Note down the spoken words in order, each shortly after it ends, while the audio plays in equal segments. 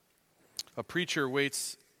A preacher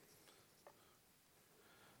waits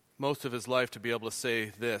most of his life to be able to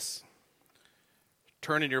say this.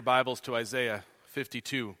 Turn in your Bibles to Isaiah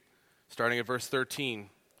 52, starting at verse 13.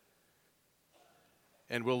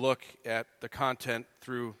 And we'll look at the content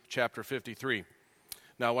through chapter 53.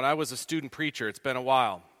 Now, when I was a student preacher, it's been a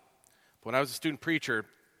while. When I was a student preacher,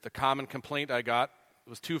 the common complaint I got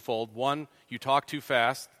was twofold. One, you talk too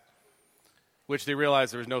fast, which they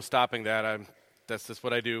realized there was no stopping that. That's just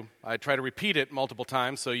what I do. I try to repeat it multiple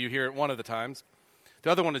times so you hear it one of the times.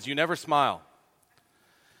 The other one is you never smile.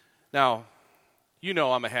 Now, you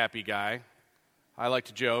know I'm a happy guy. I like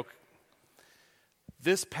to joke.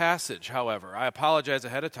 This passage, however, I apologize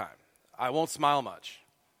ahead of time. I won't smile much.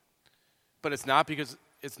 But it's not because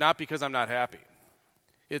I'm not happy.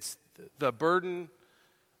 It's the burden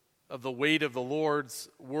of the weight of the Lord's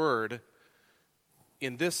word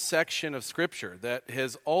in this section of Scripture that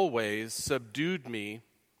has always subdued me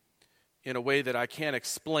in a way that I can't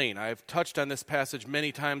explain. I've touched on this passage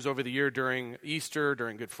many times over the year during Easter,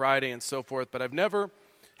 during Good Friday, and so forth, but I've never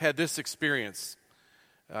had this experience.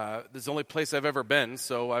 This is the only place I've ever been,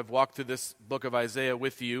 so I've walked through this book of Isaiah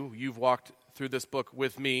with you. You've walked through this book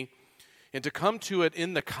with me. And to come to it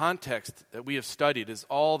in the context that we have studied is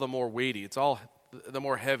all the more weighty. It's all the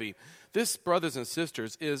more heavy. This, brothers and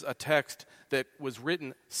sisters, is a text that was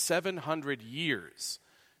written 700 years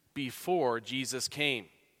before Jesus came.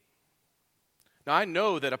 Now, I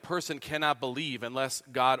know that a person cannot believe unless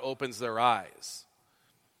God opens their eyes.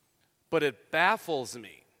 But it baffles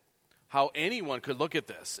me how anyone could look at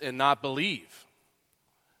this and not believe.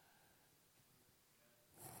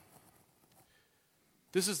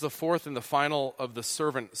 This is the fourth and the final of the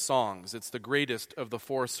servant songs. It's the greatest of the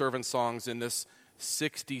four servant songs in this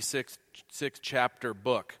 66-chapter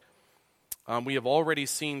book. We have already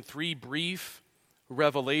seen three brief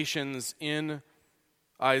revelations in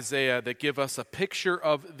Isaiah that give us a picture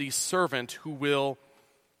of the servant who will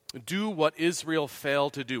do what Israel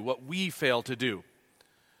failed to do, what we failed to do.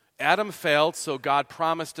 Adam failed, so God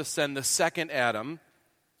promised to send the second Adam.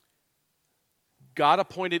 God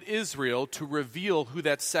appointed Israel to reveal who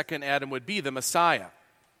that second Adam would be, the Messiah.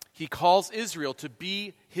 He calls Israel to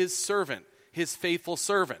be his servant, his faithful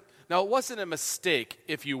servant. Now, it wasn't a mistake,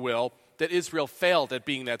 if you will, that Israel failed at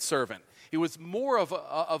being that servant. It was more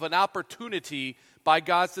of an opportunity by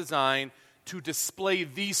God's design to display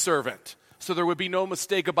the servant, so there would be no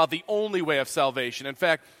mistake about the only way of salvation. In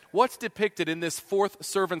fact, what's depicted in this fourth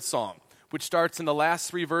servant song, which starts in the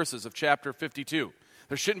last three verses of chapter 52?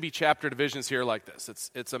 There shouldn't be chapter divisions here like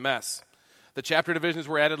this. It's a mess. The chapter divisions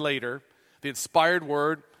were added later. The inspired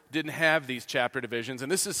word didn't have these chapter divisions,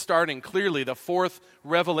 and this is starting clearly the fourth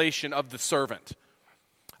revelation of the servant.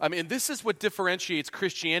 I mean, this is what differentiates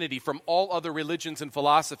Christianity from all other religions and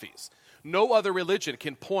philosophies. No other religion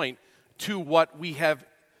can point to what we have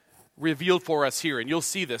revealed for us here, and you'll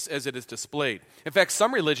see this as it is displayed. In fact,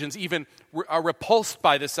 some religions even are repulsed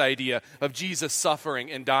by this idea of Jesus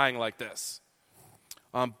suffering and dying like this.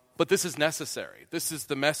 But this is necessary. This is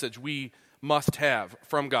the message we must have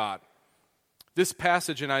from God. This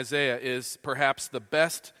passage in Isaiah is perhaps the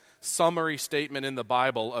best summary statement in the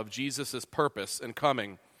Bible of Jesus' purpose and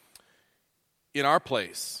coming in our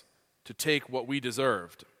place to take what we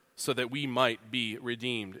deserved so that we might be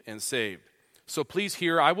redeemed and saved. So please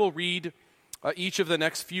hear, I will read each of the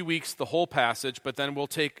next few weeks the whole passage, but then we'll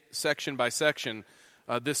take section by section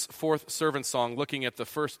this fourth servant song, looking at the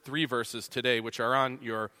first three verses today, which are on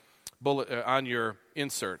your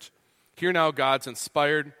insert. Hear now God's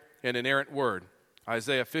inspired and inerrant word,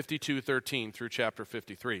 Isaiah 52:13 through chapter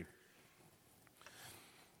 53.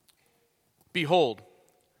 Behold,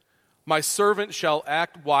 my servant shall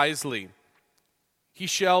act wisely. He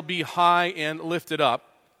shall be high and lifted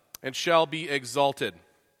up, and shall be exalted.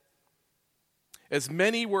 As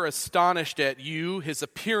many were astonished at you, his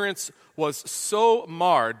appearance was so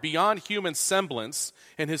marred beyond human semblance,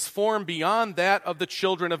 and his form beyond that of the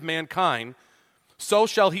children of mankind, so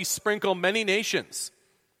shall he sprinkle many nations.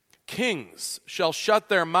 Kings shall shut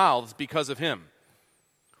their mouths because of him.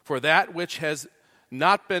 For that which has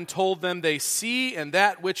not been told them they see, and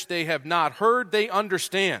that which they have not heard they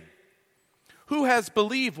understand. Who has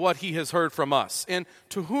believed what he has heard from us, and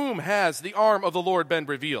to whom has the arm of the Lord been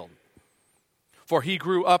revealed? For he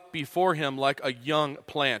grew up before him like a young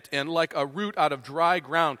plant, and like a root out of dry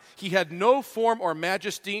ground. He had no form or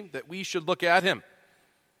majesty that we should look at him,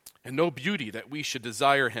 and no beauty that we should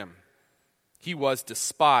desire him. He was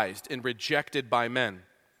despised and rejected by men,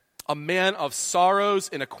 a man of sorrows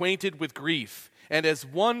and acquainted with grief, and as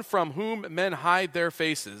one from whom men hide their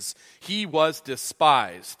faces, he was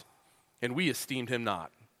despised, and we esteemed him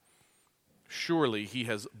not. Surely he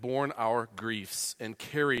has borne our griefs and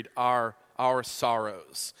carried our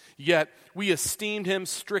sorrows. Yet we esteemed him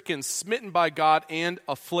stricken, smitten by God, and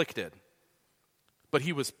afflicted. But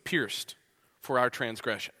he was pierced for our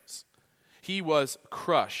transgressions. He was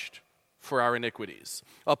crushed for our iniquities.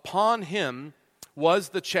 Upon him was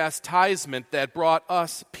the chastisement that brought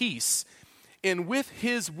us peace, and with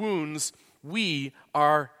his wounds we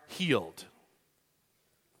are healed.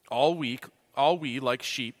 All we, like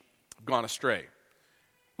sheep, have gone astray.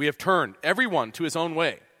 We have turned everyone to his own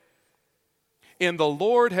way. And the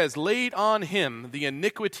Lord has laid on him the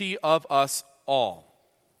iniquity of us all.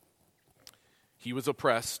 He was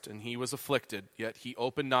oppressed and he was afflicted, yet he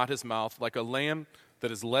opened not his mouth. Like a lamb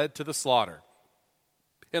that is led to the slaughter,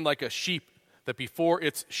 and like a sheep that before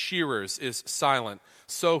its shearers is silent,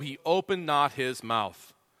 so he opened not his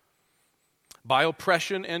mouth. By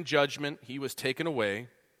oppression and judgment he was taken away.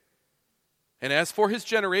 And as for his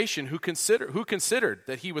generation, who considered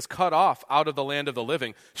that he was cut off out of the land of the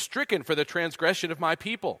living, stricken for the transgression of my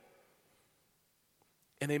people.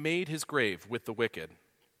 And they made his grave with the wicked,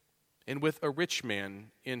 and with a rich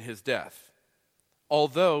man in his death,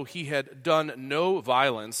 although he had done no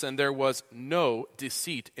violence, and there was no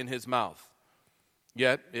deceit in his mouth.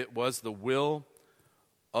 Yet it was the will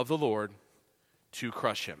of the Lord to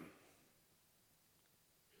crush him.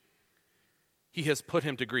 He has put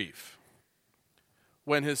him to grief.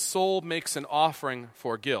 When his soul makes an offering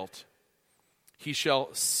for guilt, he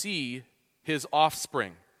shall see his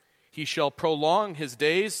offspring. He shall prolong his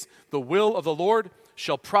days. The will of the Lord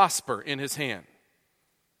shall prosper in his hand.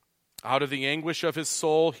 Out of the anguish of his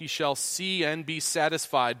soul he shall see and be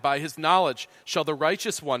satisfied. By his knowledge shall the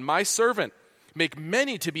righteous one, my servant, make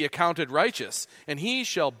many to be accounted righteous, and he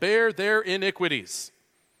shall bear their iniquities.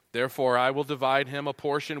 Therefore I will divide him a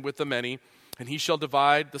portion with the many, and he shall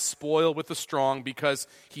divide the spoil with the strong, because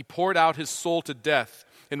he poured out his soul to death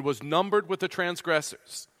and was numbered with the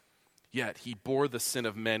transgressors. Yet he bore the sin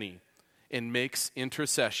of many and makes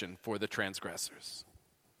intercession for the transgressors.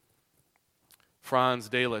 Franz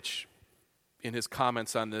Delitzsch, in his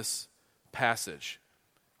comments on this passage,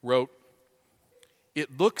 wrote,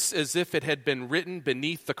 "It looks as if it had been written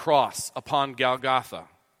beneath the cross upon Golgotha.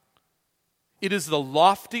 It is the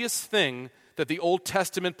loftiest thing that the Old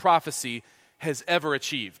Testament prophecy has ever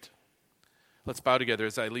achieved." Let's bow together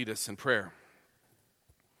as I lead us in prayer.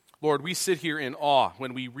 Lord, we sit here in awe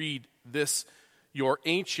when we read this, your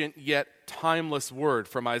ancient yet timeless word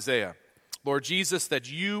from Isaiah. Lord Jesus, that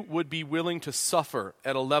you would be willing to suffer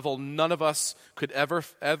at a level none of us could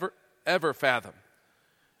ever fathom.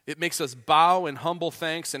 It makes us bow in humble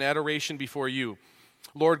thanks and adoration before you.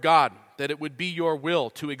 Lord God, that it would be your will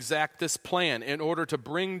to exact this plan in order to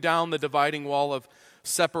bring down the dividing wall of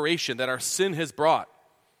separation that our sin has brought,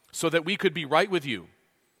 so that we could be right with you,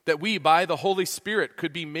 that we, by the Holy Spirit,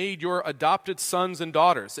 could be made your adopted sons and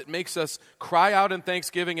daughters. It makes us cry out in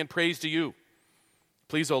thanksgiving and praise to you.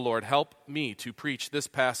 Please, O Lord, help me to preach this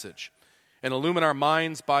passage and illumine our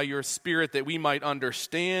minds by your Spirit that we might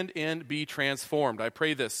understand and be transformed. I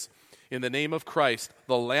pray this in the name of Christ,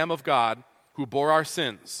 the Lamb of God, who bore our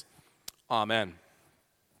sins. Amen.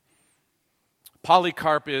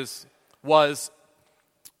 Polycarp was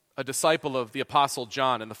a disciple of the Apostle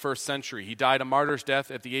John in the first century. He died a martyr's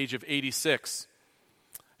death at the age of 86.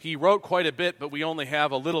 He wrote quite a bit, but we only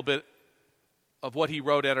have a little bit of what he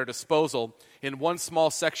wrote at our disposal. In one small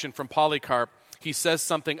section from Polycarp, he says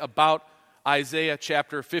something about Isaiah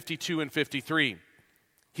chapter 52 and 53.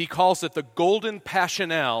 He calls it the golden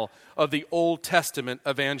passionale of the Old Testament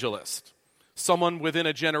evangelist. Someone within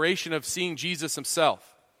a generation of seeing Jesus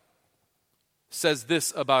himself says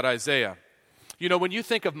this about Isaiah. You know, when you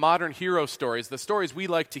think of modern hero stories, the stories we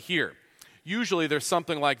like to hear, usually there's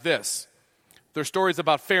something like this. They're stories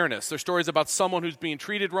about fairness. They're stories about someone who's being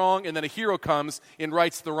treated wrong, and then a hero comes and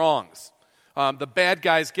rights the wrongs. The bad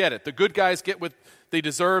guys get it. The good guys get what they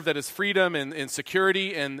deserve, that is freedom and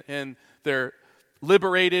security, and they're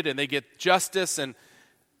liberated, and they get justice, and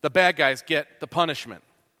the bad guys get the punishment.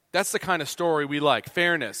 That's the kind of story we like.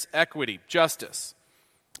 Fairness, equity, justice.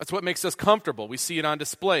 That's what makes us comfortable. We see it on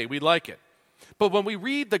display. We like it. But when we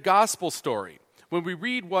read the gospel story, when we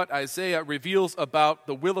read what Isaiah reveals about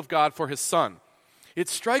the will of God for his son, it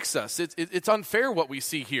strikes us. It's unfair what we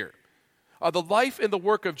see here. The life and the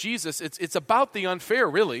work of Jesus, it's about the unfair,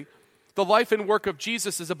 really. The life and work of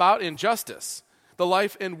Jesus is about injustice. The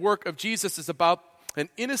life and work of Jesus is about an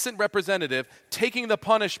innocent representative taking the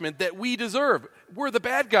punishment that we deserve. We're the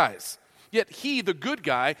bad guys. Yet he, the good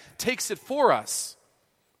guy, takes it for us.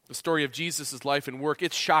 The story of Jesus' life and work,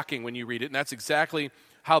 it's shocking when you read it, and that's exactly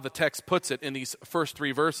how the text puts it in these first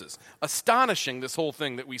three verses. Astonishing, this whole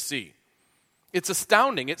thing that we see. It's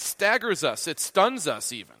astounding. It staggers us. It stuns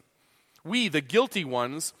us even. We, the guilty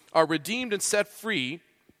ones, are redeemed and set free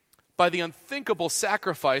by the unthinkable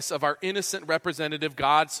sacrifice of our innocent representative,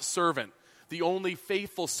 God's servant, the only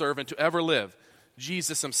faithful servant to ever live,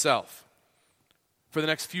 Jesus himself. For the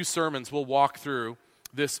next few sermons, we'll walk through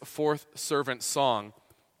this fourth servant song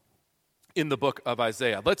in the book of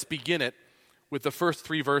Isaiah. Let's begin it with the first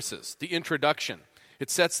 3 verses, the introduction. It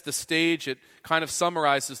sets the stage. It kind of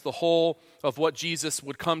summarizes the whole of what Jesus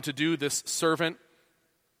would come to do, this servant.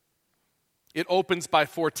 It opens by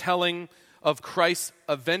foretelling of Christ's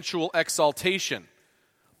eventual exaltation,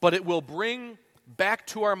 but it will bring back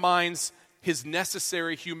to our minds his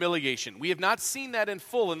necessary humiliation. We have not seen that in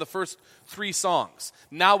full in the first 3 songs.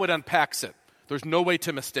 Now it unpacks it. There's no way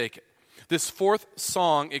to mistake it. This fourth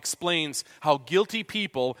song explains how guilty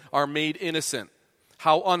people are made innocent,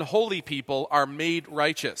 how unholy people are made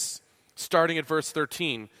righteous. Starting at verse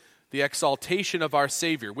 13, the exaltation of our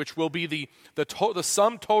Savior, which will be the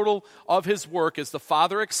sum total of his work. As the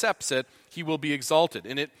Father accepts it, he will be exalted.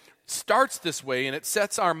 And it starts this way, and it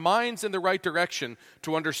sets our minds in the right direction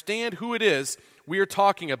to understand who it is we are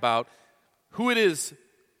talking about, who it is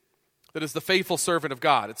that is the faithful servant of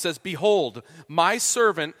God. It says, "Behold, my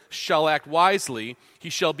servant shall act wisely. He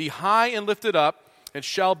shall be high and lifted up and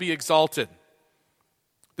shall be exalted."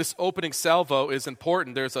 This opening salvo is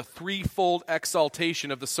important. There's a 3-fold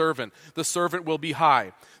exaltation of the servant. The servant will be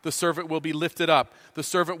high. The servant will be lifted up. The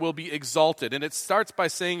servant will be exalted. And it starts by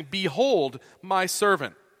saying, "Behold, my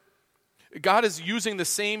servant." God is using the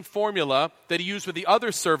same formula that he used with the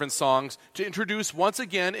other servant songs to introduce once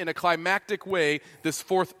again in a climactic way this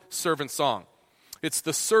fourth servant song. It's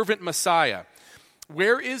the servant Messiah.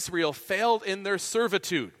 Where Israel failed in their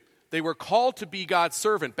servitude, they were called to be God's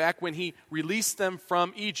servant back when he released them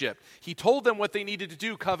from Egypt. He told them what they needed to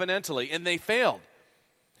do covenantally, and they failed.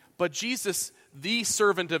 But Jesus, the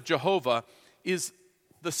servant of Jehovah, is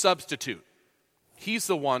the substitute. He's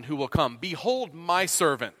the one who will come. "Behold my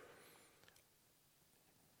servant."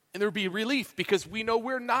 And there will be relief because we know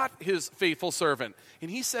we're not his faithful servant.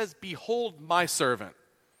 And he says, "Behold my servant."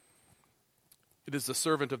 It is the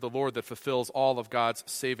servant of the Lord that fulfills all of God's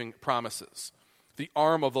saving promises. The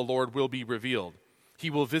arm of the Lord will be revealed. He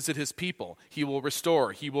will visit his people. He will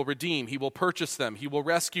restore. He will redeem. He will purchase them. He will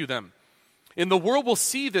rescue them. And the world will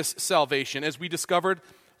see this salvation, as we discovered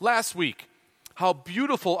last week. How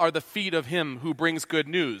beautiful are the feet of him who brings good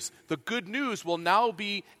news. The good news will now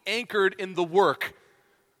be anchored in the work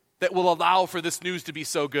that will allow for this news to be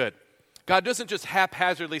so good. God doesn't just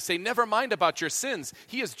haphazardly say, "Never mind about your sins."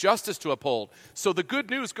 He has justice to uphold. So the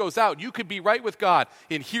good news goes out. You could be right with God,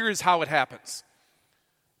 and here's how it happens.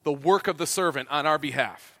 The work of the servant on our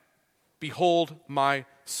behalf. "Behold my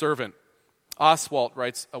servant." Oswalt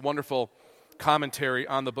writes a wonderful commentary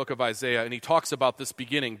on the book of Isaiah, and he talks about this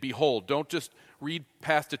beginning. Behold, don't just read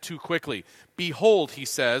past it too quickly. Behold, he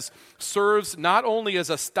says, serves not only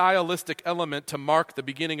as a stylistic element to mark the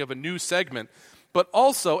beginning of a new segment, but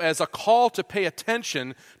also as a call to pay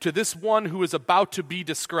attention to this one who is about to be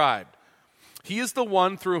described. He is the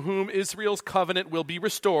one through whom Israel's covenant will be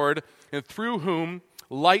restored, and through whom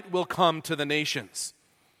light will come to the nations.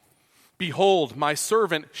 "Behold, my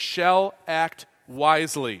servant shall act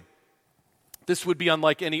wisely." This would be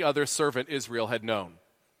unlike any other servant Israel had known,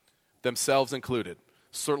 themselves included,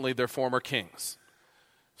 certainly their former kings,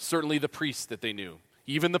 certainly the priests that they knew,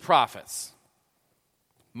 even the prophets.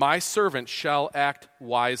 "My servant shall act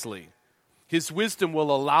wisely." His wisdom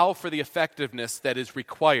will allow for the effectiveness that is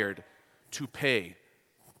required to pay.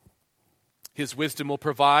 His wisdom will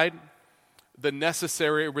provide the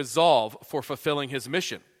necessary resolve for fulfilling his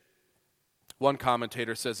mission. One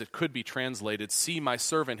commentator says it could be translated, "See my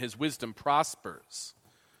servant, his wisdom prospers."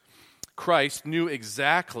 Christ knew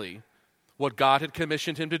exactly what God had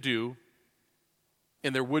commissioned him to do,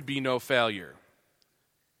 and there would be no failure.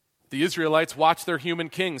 The Israelites watched their human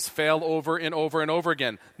kings fail over and over and over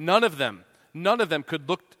again. None of them could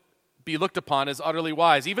be looked upon as utterly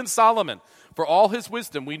wise. Even Solomon, for all his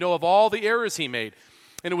wisdom, we know of all the errors he made.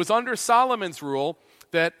 And it was under Solomon's rule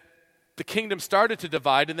that the kingdom started to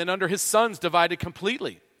divide, and then under his sons divided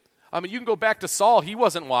completely. I mean, you can go back to Saul. He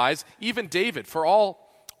wasn't wise. Even David, for all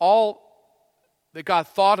that God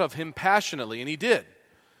thought of him passionately, and he did.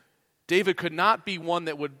 David could not be one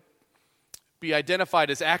that would be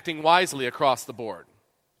identified as acting wisely across the board.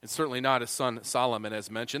 And certainly not his son Solomon,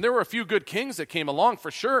 as mentioned. There were a few good kings that came along,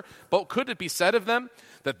 for sure, but could it be said of them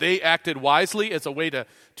that they acted wisely as a way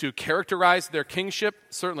to characterize their kingship?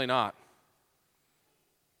 Certainly not.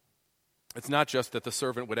 It's not just that the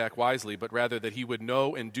servant would act wisely, but rather that he would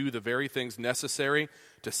know and do the very things necessary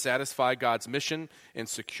to satisfy God's mission and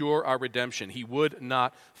secure our redemption. He would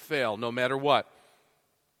not fail, no matter what.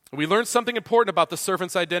 We learn something important about the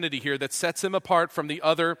servant's identity here that sets him apart from the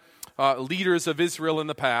other leaders of Israel in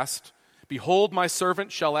the past. Behold, my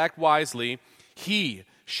servant shall act wisely. He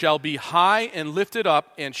shall be high and lifted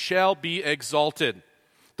up and shall be exalted.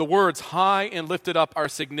 The words high and lifted up are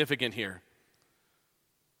significant here.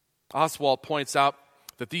 Oswald points out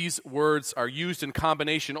that these words are used in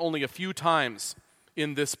combination only a few times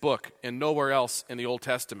in this book and nowhere else in the Old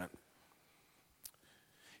Testament.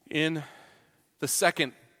 In the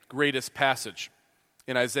second greatest passage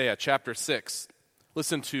in Isaiah, chapter 6,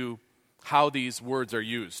 listen to how these words are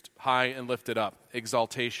used: high and lifted up,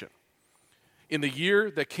 exaltation. In the year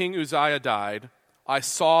that King Uzziah died, I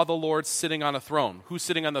saw the Lord sitting on a throne. Who's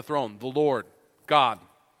sitting on the throne? The Lord, God.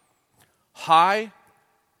 High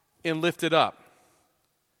and lifted up,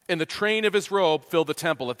 and the train of his robe filled the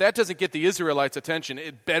temple. If that doesn't get the Israelites' attention,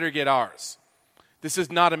 it better get ours. This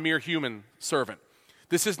is not a mere human servant.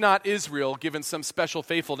 This is not Israel given some special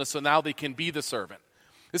faithfulness so now they can be the servant.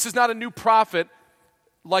 This is not a new prophet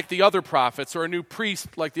like the other prophets, or a new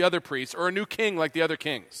priest like the other priests, or a new king like the other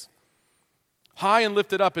kings. High and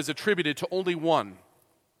lifted up is attributed to only one,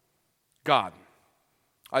 God.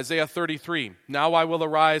 Isaiah 33, now I will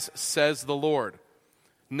arise, says the Lord.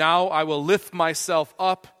 Now I will lift myself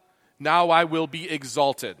up. Now I will be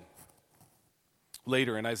exalted.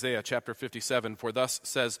 Later in Isaiah chapter 57, for thus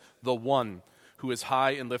says the one who is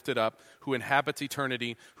high and lifted up, who inhabits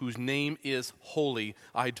eternity, whose name is holy.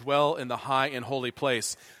 I dwell in the high and holy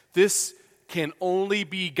place. This can only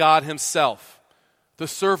be God himself. The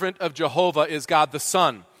servant of Jehovah is God the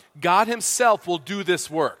Son. God himself will do this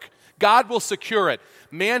work. God will secure it.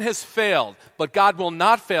 Man has failed, but God will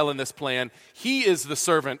not fail in this plan. He is the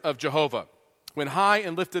servant of Jehovah. When high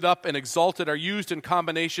and lifted up and exalted are used in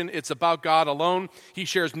combination, it's about God alone. He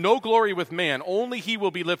shares no glory with man. Only he will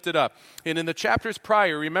be lifted up. And in the chapters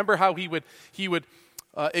prior, remember how he would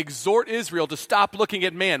exhort Israel to stop looking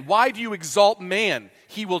at man. Why do you exalt man?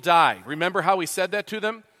 He will die. Remember how he said that to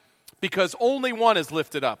them? Because only one is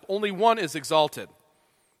lifted up. Only one is exalted.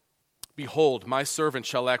 Behold, my servant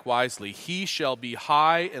shall act wisely. He shall be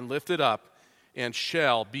high and lifted up and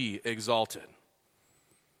shall be exalted.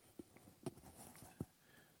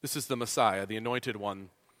 This is the Messiah, the anointed one.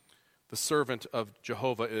 The servant of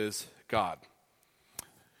Jehovah is God.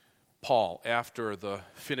 Paul, after the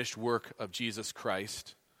finished work of Jesus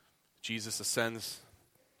Christ, Jesus ascends.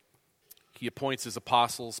 He appoints his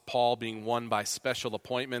apostles, Paul being one by special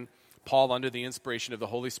appointment. Paul, under the inspiration of the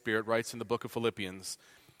Holy Spirit, writes in the book of Philippians,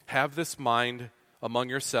 have this mind among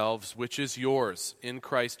yourselves, which is yours in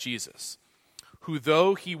Christ Jesus, who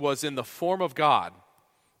though he was in the form of God,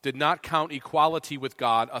 did not count equality with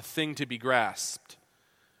God a thing to be grasped,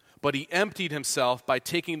 but he emptied himself by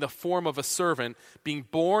taking the form of a servant, being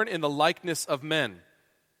born in the likeness of men.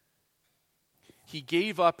 He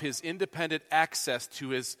gave up his independent access to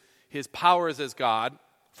his powers as God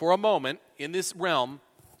for a moment in this realm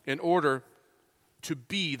in order to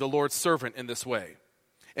be the Lord's servant in this way.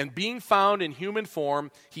 And being found in human form,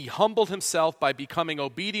 he humbled himself by becoming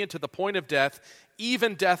obedient to the point of death,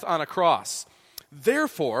 even death on a cross.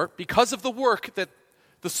 Therefore, because of the work that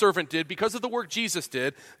the servant did, because of the work Jesus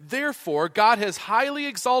did, therefore God has highly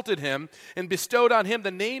exalted him and bestowed on him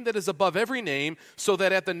the name that is above every name, so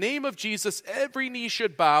that at the name of Jesus every knee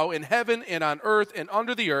should bow in heaven and on earth and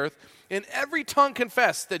under the earth, and every tongue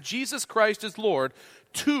confess that Jesus Christ is Lord,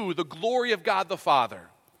 to the glory of God the Father.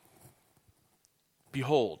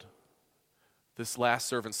 Behold, this last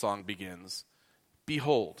servant song begins,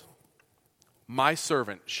 behold, my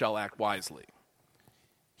servant shall act wisely.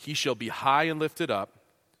 He shall be high and lifted up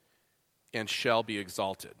and shall be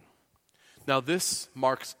exalted. Now this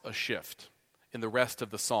marks a shift in the rest of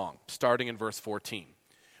the song, starting in verse 14.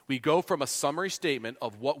 We go from a summary statement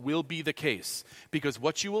of what will be the case, because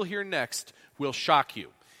what you will hear next will shock you.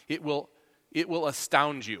 It will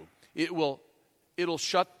astound you. It'll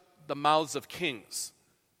shut the mouths of kings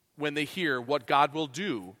when they hear what God will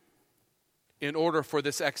do in order for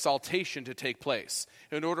this exaltation to take place,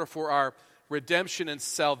 in order for our redemption and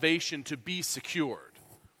salvation to be secured.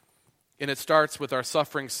 And it starts with our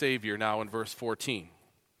suffering Savior now in verse 14.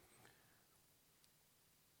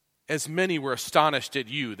 As many were astonished at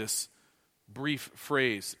you, this brief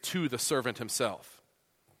phrase, to the servant himself.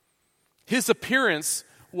 His appearance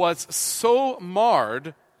was so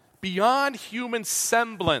marred beyond human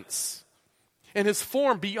semblance, and his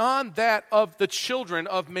form beyond that of the children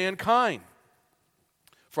of mankind.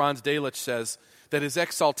 Franz Delitzsch says that his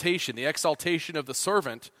exaltation, the exaltation of the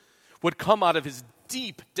servant, would come out of his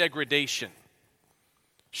deep degradation.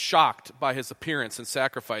 Shocked by his appearance and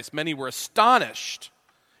sacrifice, many were astonished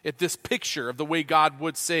at this picture of the way God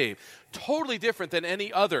would save. Totally different than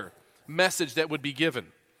any other message that would be given.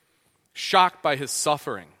 Shocked by his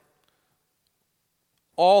suffering.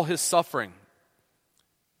 All his suffering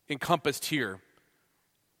encompassed here,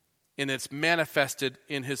 and it's manifested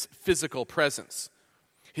in his physical presence.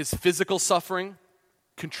 His physical suffering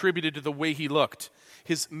contributed to the way he looked.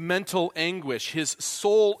 His mental anguish, his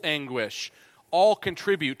soul anguish, all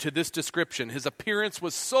contribute to this description. His appearance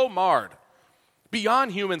was so marred,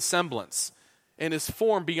 beyond human semblance, and his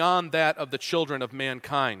form beyond that of the children of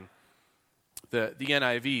mankind. The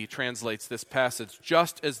NIV translates this passage,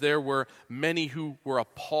 just as there were many who were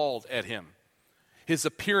appalled at him. His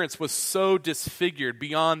appearance was so disfigured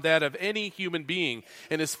beyond that of any human being,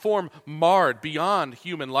 and his form marred beyond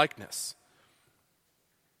human likeness.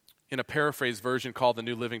 In a paraphrased version called the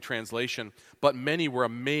New Living Translation, but many were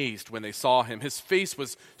amazed when they saw him. His face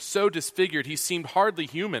was so disfigured, he seemed hardly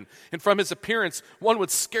human, and from his appearance, one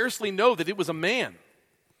would scarcely know that it was a man.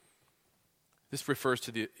 This refers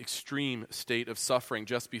to the extreme state of suffering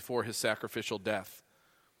just before his sacrificial death.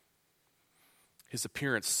 His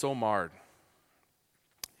appearance so marred.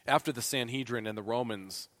 After the Sanhedrin and the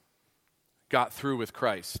Romans got through with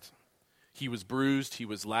Christ, he was bruised, he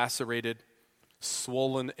was lacerated,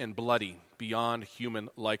 swollen and bloody beyond human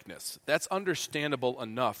likeness. That's understandable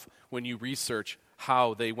enough when you research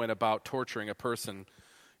how they went about torturing a person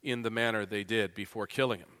in the manner they did before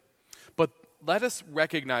killing him. But let us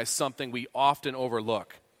recognize something we often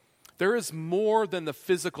overlook. There is more than the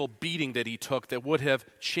physical beating that he took that would have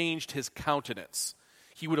changed his countenance.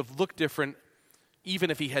 He would have looked different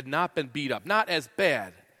even if he had not been beat up. Not as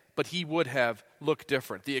bad, but he would have looked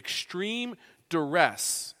different. The extreme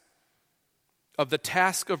duress of the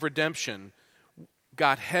task of redemption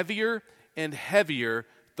got heavier and heavier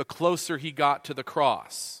the closer he got to the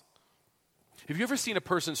cross. Have you ever seen a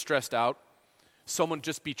person stressed out? Someone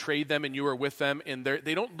just betrayed them and you were with them and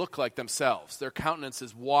they don't look like themselves. Their countenance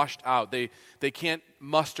is washed out. They can't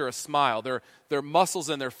muster a smile. Their muscles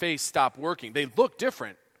in their face stop working. They look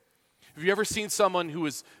different. Have you ever seen someone who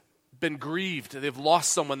has been grieved? They've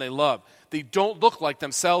lost someone they love. They don't look like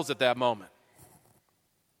themselves at that moment.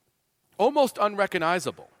 Almost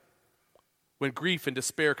unrecognizable when grief and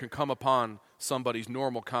despair can come upon somebody's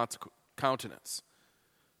normal countenance.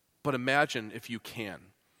 But imagine, if you can,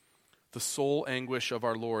 the soul anguish of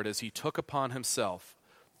our Lord as he took upon himself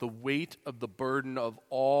the weight of the burden of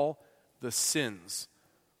all the sins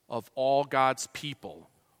of all God's people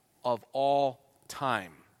of all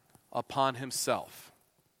time upon himself.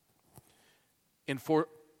 And for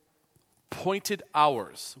appointed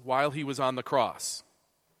hours while he was on the cross,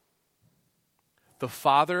 the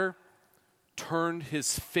Father turned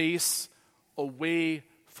his face away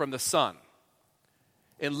from the Son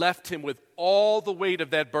and left him with all the weight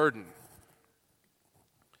of that burden.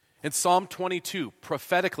 In Psalm 22,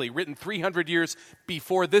 prophetically written 300 years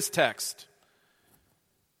before this text,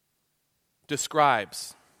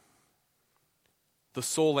 describes the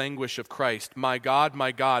soul anguish of Christ. My God,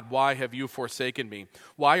 why have you forsaken me?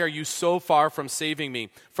 Why are you so far from saving me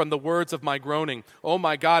from the words of my groaning? Oh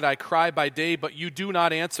my God, I cry by day, but you do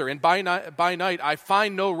not answer, and by night I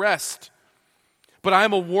find no rest. But I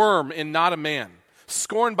am a worm and not a man,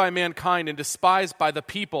 scorned by mankind and despised by the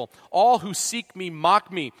people. All who seek me mock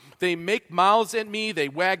me. They make mouths at me, they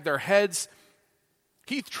wag their heads.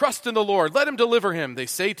 He trusts in the Lord. Let him deliver him, they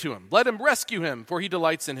say to him. Let him rescue him, for he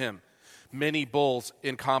delights in him. Many bulls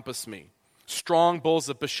encompass me. Strong bulls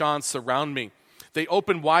of Bashan surround me. They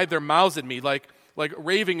open wide their mouths at me like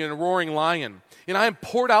raving and roaring lion. And I am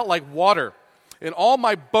poured out like water, and all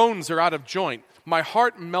my bones are out of joint. My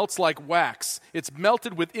heart melts like wax. It's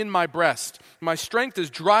melted within my breast. My strength is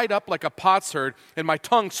dried up like a potsherd, and my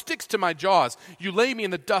tongue sticks to my jaws. You lay me in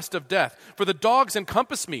the dust of death. For the dogs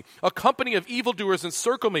encompass me. A company of evildoers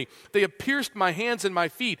encircle me. They have pierced my hands and my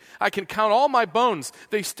feet. I can count all my bones.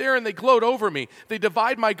 They stare and they gloat over me. They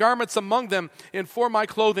divide my garments among them, and for my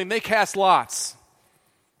clothing they cast lots.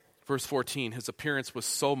 Verse 14, his appearance was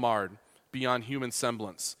so marred beyond human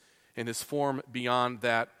semblance, and his form beyond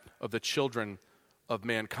that of the children of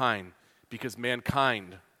mankind, because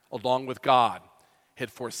mankind, along with God, had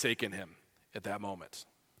forsaken him at that moment.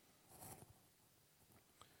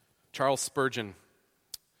 Charles Spurgeon,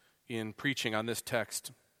 in preaching on this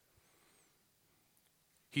text,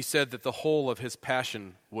 he said that the whole of his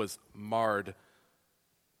passion was marred.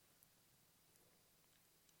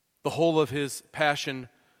 The whole of his passion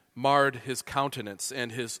marred his countenance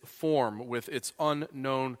and his form with its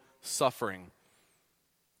unknown suffering.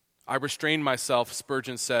 I restrained myself,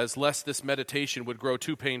 Spurgeon says, lest this meditation would grow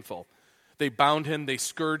too painful. They bound him, they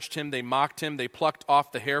scourged him, they mocked him, they plucked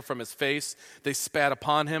off the hair from his face, they spat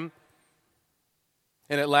upon him,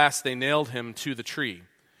 and at last they nailed him to the tree.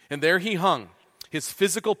 And there he hung. His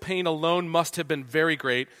physical pain alone must have been very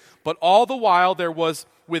great, but all the while there was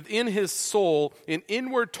within his soul an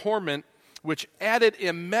inward torment which added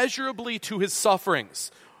immeasurably to his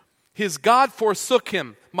sufferings. His God forsook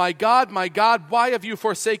him. My God, why have you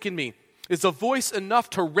forsaken me? Is a voice enough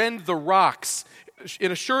to rend the rocks.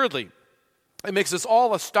 And assuredly, it makes us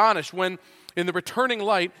all astonished when, in the returning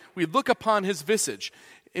light, we look upon his visage,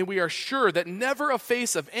 and we are sure that never a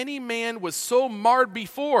face of any man was so marred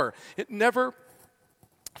before. It never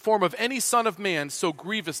form of any son of man so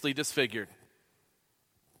grievously disfigured.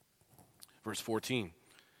 Verse 14,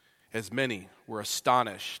 as many were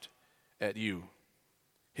astonished at you.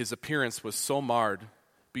 His appearance was so marred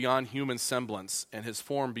beyond human semblance, and his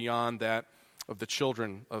form beyond that of the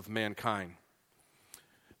children of mankind.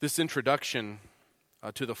 This introduction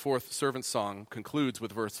to the fourth servant song concludes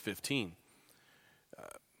with verse 15.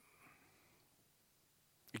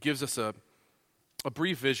 It gives us a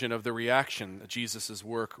brief vision of the reaction that Jesus'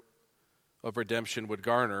 work of redemption would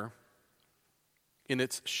garner in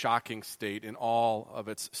its shocking state, in all of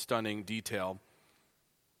its stunning detail.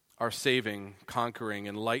 Our saving, conquering,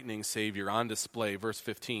 enlightening Savior on display. Verse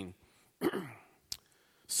 15.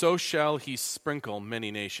 So shall he sprinkle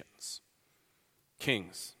many nations.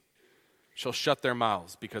 Kings shall shut their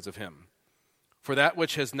mouths because of him. For that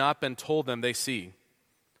which has not been told them they see,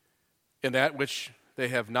 and that which they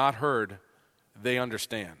have not heard they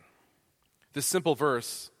understand. This simple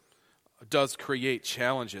verse does create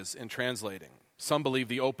challenges in translating. Some believe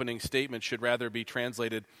the opening statement should rather be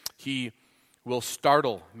translated, he will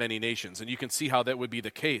startle many nations. And you can see how that would be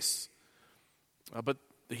the case. But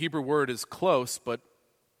the Hebrew word is close, but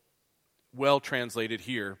well translated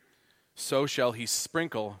here. So shall he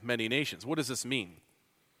sprinkle many nations. What does this mean?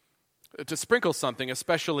 To sprinkle something,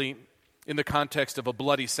 especially in the context of a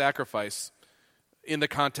bloody sacrifice, in the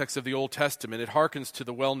context of the Old Testament, it harkens to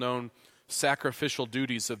the well-known sacrificial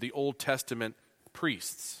duties of the Old Testament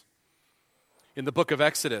priests. In the book of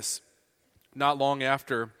Exodus, not long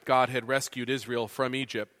after God had rescued Israel from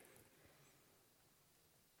Egypt,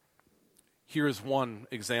 here is one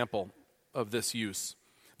example of this use.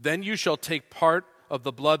 Then you shall take part of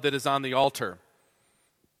the blood that is on the altar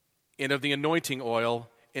and of the anointing oil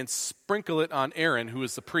and sprinkle it on Aaron, who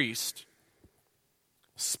is the priest.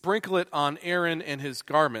 Sprinkle it on Aaron and his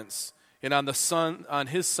garments, and on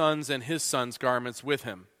his sons and his sons' garments with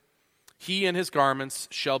him. He and his garments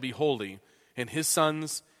shall be holy, and his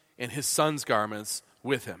sons and his sons' garments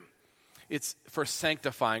with him. It's for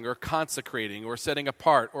sanctifying or consecrating or setting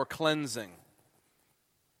apart or cleansing.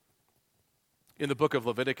 In the book of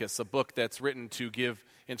Leviticus, a book that's written to give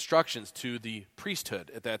instructions to the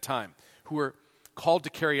priesthood at that time, who were called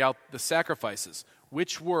to carry out the sacrifices,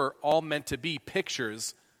 which were all meant to be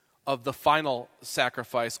pictures of the final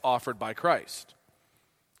sacrifice offered by Christ.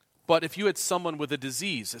 But if you had someone with a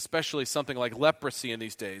disease, especially something like leprosy in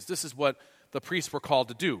these days, this is what the priests were called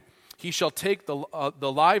to do. He shall take the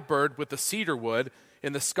live bird with the cedar wood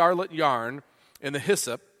and the scarlet yarn and the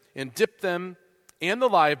hyssop, and dip them and the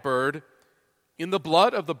live bird in the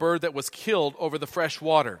blood of the bird that was killed over the fresh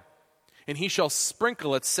water. And he shall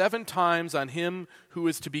sprinkle it 7 times on him who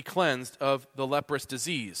is to be cleansed of the leprous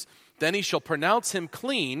disease. Then he shall pronounce him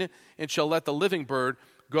clean, and shall let the living bird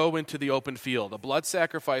go into the open field. A blood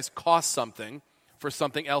sacrifice costs something for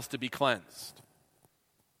something else to be cleansed.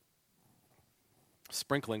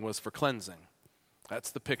 Sprinkling was for cleansing.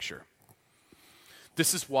 That's the picture.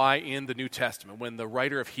 This is why in the New Testament, when the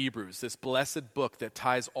writer of Hebrews, this blessed book that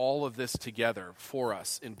ties all of this together for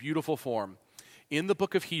us in beautiful form, in the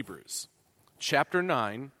book of Hebrews, chapter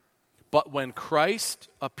 9, but when Christ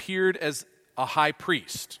appeared as a high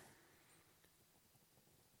priest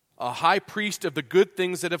of the good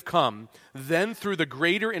things that have come, then through the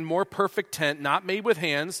greater and more perfect tent, not made with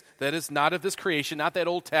hands, that is not of this creation, not that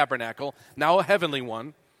old tabernacle, now a heavenly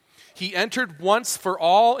one, he entered once for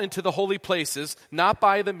all into the holy places, not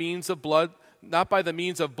by the means of blood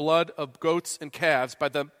of goats and calves, by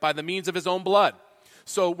the means of his own blood.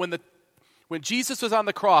 So when Jesus was on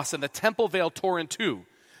the cross and the temple veil tore in two,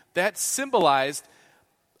 that symbolized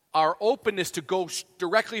our openness to go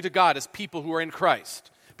directly to God as people who are in Christ,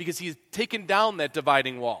 because he's taken down that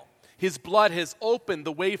dividing wall. His blood has opened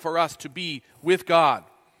the way for us to be with God.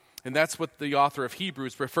 And that's what the author of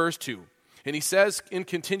Hebrews refers to. And he says in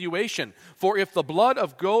continuation, "For if the blood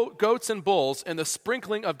of goats and bulls and the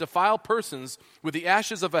sprinkling of defiled persons with the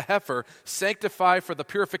ashes of a heifer sanctify for the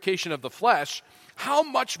purification of the flesh, how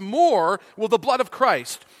much more will the blood of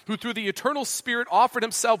Christ, who through the eternal Spirit offered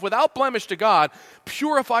himself without blemish to God,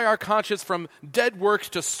 purify our conscience from dead works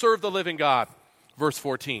to serve the living God?" Verse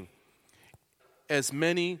 14, "As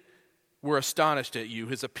many were astonished at you,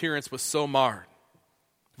 his appearance was so marred."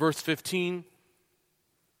 Verse 15,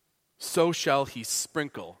 "So shall he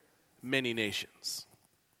sprinkle many nations."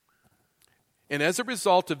 And as a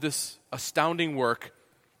result of this astounding work,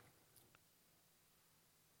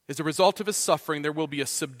 as a result of his suffering, there will be a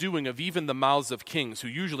subduing of even the mouths of kings, who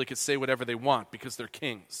usually could say whatever they want because they're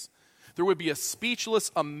kings. There would be a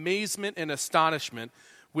speechless amazement and astonishment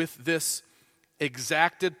with this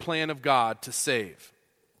exacted plan of God to save.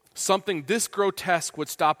 Something this grotesque would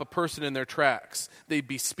stop a person in their tracks. They'd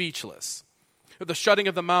be speechless. The shutting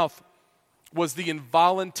of the mouth was the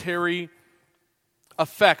involuntary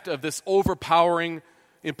effect of this overpowering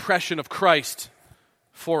impression of Christ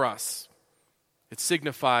for us. It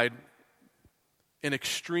signified an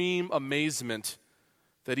extreme amazement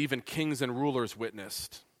that even kings and rulers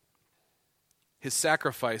witnessed. His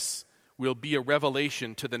sacrifice will be a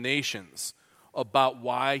revelation to the nations about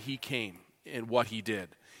why he came and what he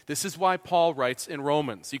did. This is why Paul writes in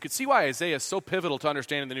Romans. You can see why Isaiah is so pivotal to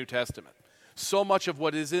understanding the New Testament. So much of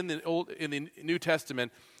what is in the New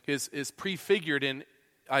Testament is prefigured in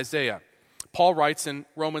Isaiah. Paul writes in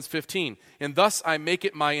Romans 15, "And thus I make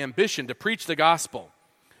it my ambition to preach the gospel,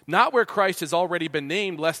 not where Christ has already been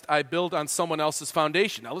named, lest I build on someone else's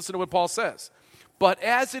foundation." Now listen to what Paul says. "But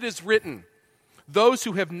as it is written, those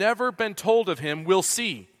who have never been told of him will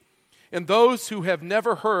see, and those who have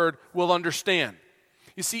never heard will understand."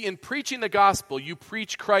 You see, in preaching the gospel, you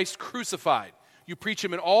preach Christ crucified. You preach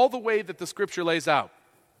him in all the way that the scripture lays out.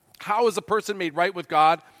 How is a person made right with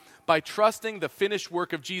God? By trusting the finished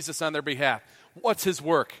work of Jesus on their behalf. What's his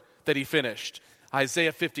work that he finished?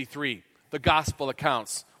 Isaiah 53, the gospel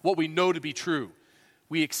accounts, what we know to be true.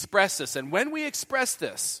 We express this, and when we express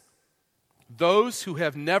this, those who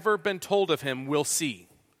have never been told of him will see,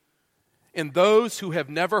 and those who have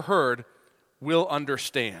never heard will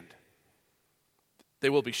understand. They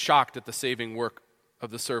will be shocked at the saving work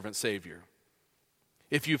of the servant Savior.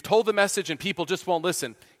 If you've told the message and people just won't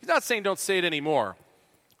listen, he's not saying don't say it anymore,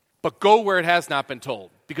 but go where it has not been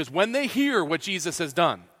told. Because when they hear what Jesus has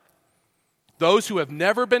done, those who have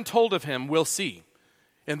never been told of him will see,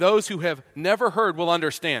 and those who have never heard will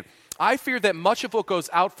understand. I fear that much of what goes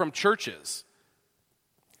out from churches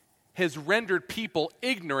has rendered people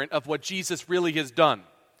ignorant of what Jesus really has done.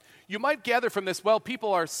 You might gather from this, well,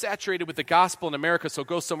 people are saturated with the gospel in America, so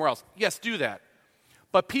go somewhere else. Yes, do that.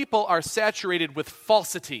 But people are saturated with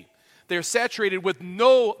falsity. They're saturated with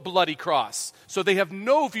no bloody cross, so they have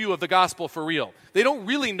no view of the gospel for real. They don't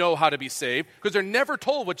really know how to be saved because they're never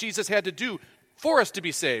told what Jesus had to do for us to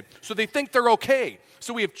be saved, so they think they're okay.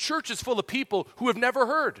 So we have churches full of people who have never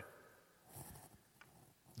heard.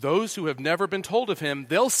 Those who have never been told of him,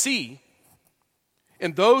 they'll see,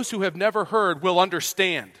 and those who have never heard will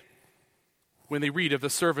understand when they read of the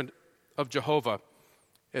servant of Jehovah,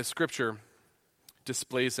 as Scripture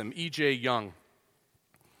displays him. E.J. Young,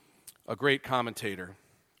 a great commentator,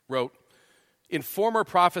 wrote, "In former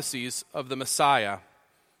prophecies of the Messiah,"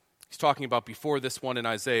 he's talking about before this one in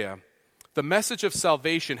Isaiah, "the message of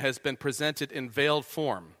salvation has been presented in veiled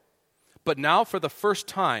form, but now for the first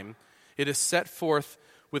time it is set forth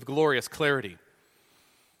with glorious clarity."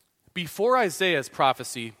 Before Isaiah's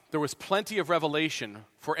prophecy, there was plenty of revelation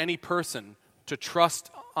for any person to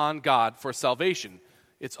trust on God for salvation.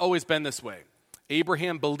 It's always been this way.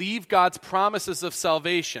 Abraham believed God's promises of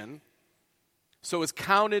salvation, so it was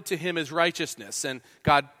counted to him as righteousness, and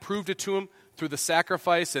God proved it to him through the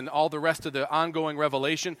sacrifice and all the rest of the ongoing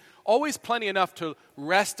revelation. Always plenty enough to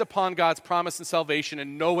rest upon God's promise and salvation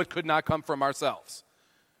and know it could not come from ourselves.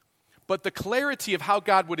 But the clarity of how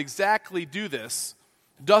God would exactly do this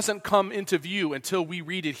doesn't come into view until we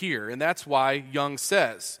read it here, and that's why Young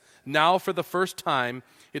says, "Now for the first time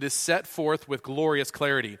it is set forth with glorious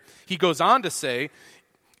clarity." He goes on to say,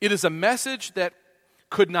 "It is a message that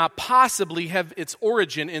could not possibly have its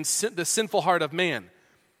origin in the sinful heart of man.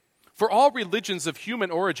 For all religions of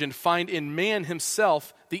human origin find in man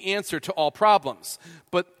himself the answer to all problems.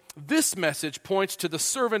 But this message points to the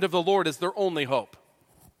servant of the Lord as their only hope."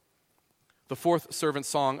 The fourth servant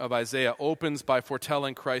song of Isaiah opens by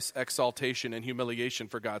foretelling Christ's exaltation and humiliation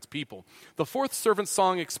for God's people. The fourth servant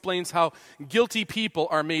song explains how guilty people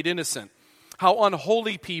are made innocent, how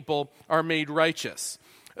unholy people are made righteous,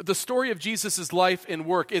 The story of Jesus' life and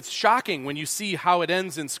work, it's shocking when you see how it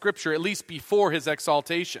ends in Scripture, at least before his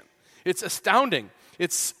exaltation. It's astounding.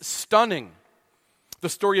 It's stunning. The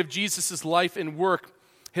story of Jesus' life and work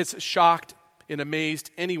has shocked and amazed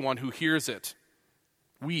anyone who hears it.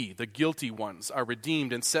 We, the guilty ones, are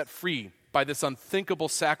redeemed and set free by this unthinkable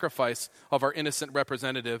sacrifice of our innocent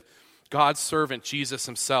representative, God's servant, Jesus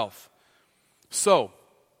himself. So,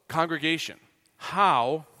 congregation,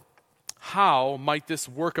 how might this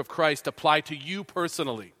work of Christ apply to you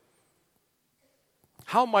personally?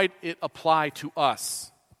 How might it apply to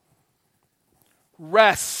us?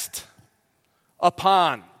 Rest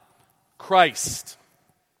upon Christ.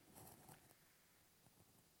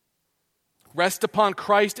 Rest upon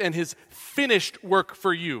Christ and his finished work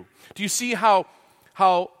for you. Do you see how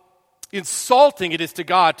insulting it is to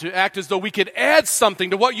God to act as though we could add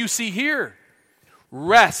something to what you see here?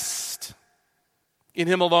 Rest in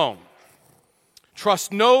him alone.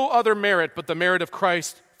 Trust no other merit but the merit of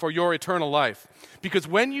Christ for your eternal life. Because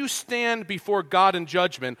when you stand before God in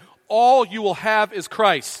judgment, all you will have is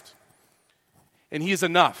Christ. And he is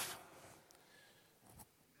enough.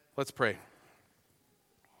 Let's pray.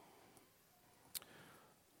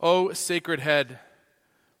 O sacred head,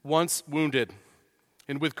 once wounded,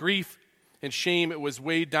 and with grief and shame it was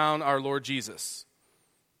weighed down our Lord Jesus,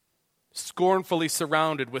 scornfully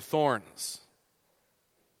surrounded with thorns.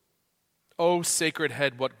 O sacred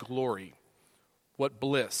head, what glory, what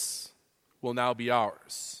bliss will now be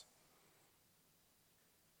ours.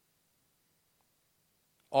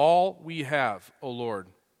 All we have, O Lord,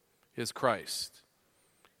 is Christ,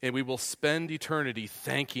 and we will spend eternity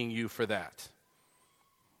thanking you for that.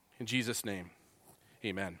 In Jesus' name,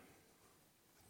 amen.